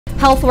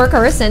Health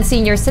workers and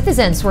senior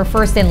citizens were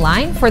first in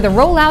line for the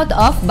rollout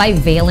of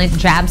bivalent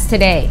jabs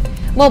today.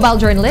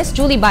 Mobile journalist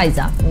Julie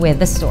Baiza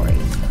with the story.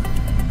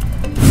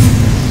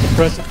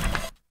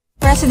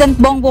 President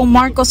Bongbong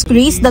Marcos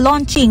graced the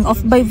launching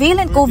of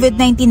bivalent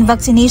COVID-19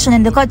 vaccination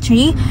in the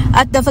country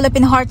at the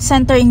Philippine Heart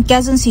Center in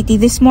Quezon City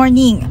this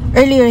morning.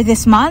 Earlier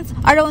this month,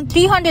 around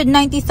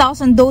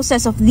 390,000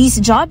 doses of these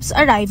jabs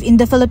arrived in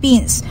the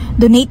Philippines,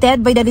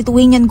 donated by the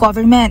Lithuanian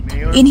government.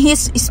 In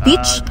his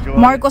speech,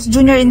 Marcos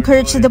Jr.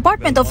 encouraged the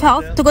Department of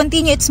Health to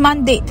continue its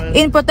mandate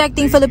in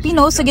protecting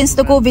Filipinos against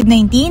the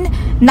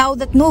COVID-19 now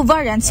that new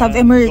variants have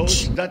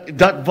emerged.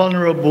 That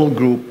vulnerable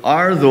group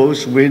are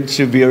those with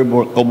severe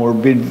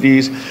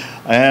comorbidities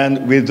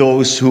and with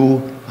those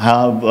who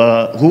have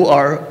who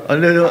are a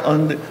little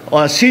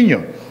our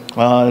senior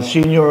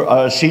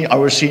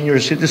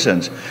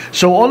citizens.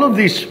 So all of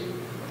these,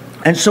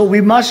 and so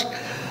we must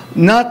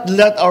not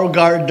let our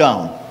guard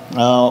down.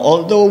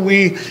 Although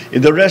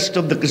the rest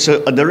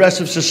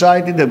of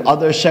society, the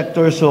other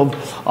sectors of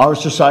our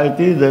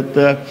society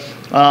that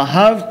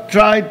have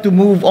tried to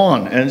move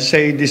on and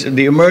say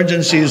the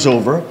emergency is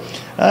over,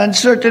 and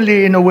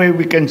certainly in a way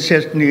we can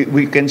say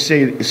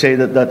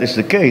that is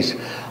the case.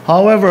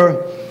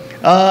 However,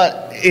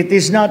 it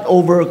is not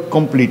over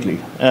completely,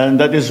 and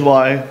that is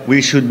why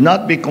we should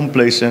not be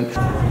complacent.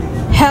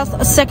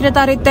 Health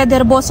Secretary Ted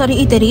Herbosa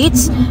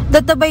reiterates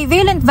that the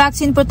bivalent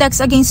vaccine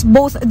protects against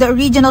both the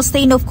original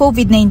strain of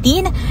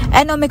COVID-19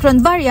 and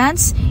Omicron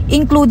variants,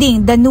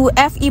 including the new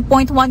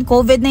FE.1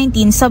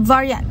 COVID-19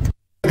 subvariant.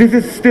 This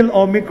is still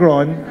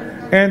Omicron,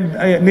 and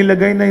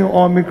nilagay na yung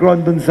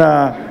Omicron dun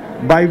sa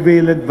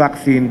bivalent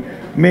vaccine.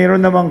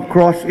 Meron namang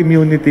cross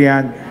immunity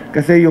yan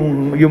kasi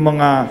yung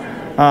mga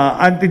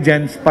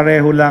antigens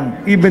pareho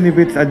lang, even if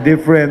it's a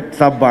different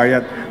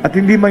subvariant. At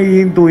hindi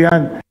mahihinto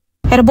yan.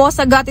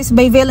 Herbosa got his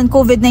bivalent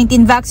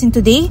COVID-19 vaccine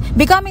today,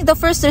 becoming the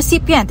first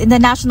recipient in the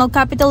National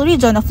Capital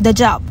Region of the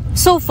jab.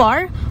 So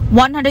far,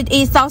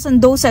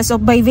 108,000 doses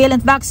of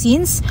bivalent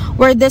vaccines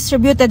were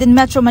distributed in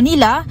Metro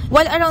Manila,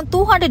 while around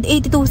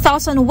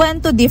 282,000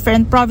 went to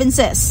different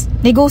provinces.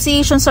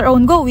 Negotiations are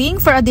ongoing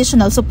for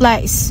additional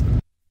supplies.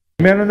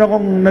 Meron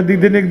akong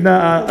nadidinig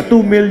na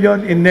 2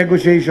 million in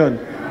negotiation.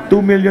 2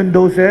 million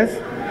doses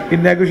in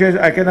negotiation.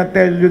 I cannot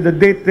tell you the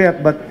date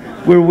yet, but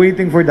we're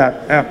waiting for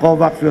that.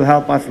 COVAX will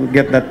help us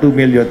get that 2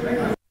 million.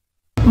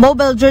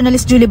 Mobile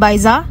journalist Julie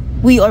Baiza,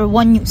 We Are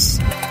One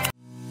News.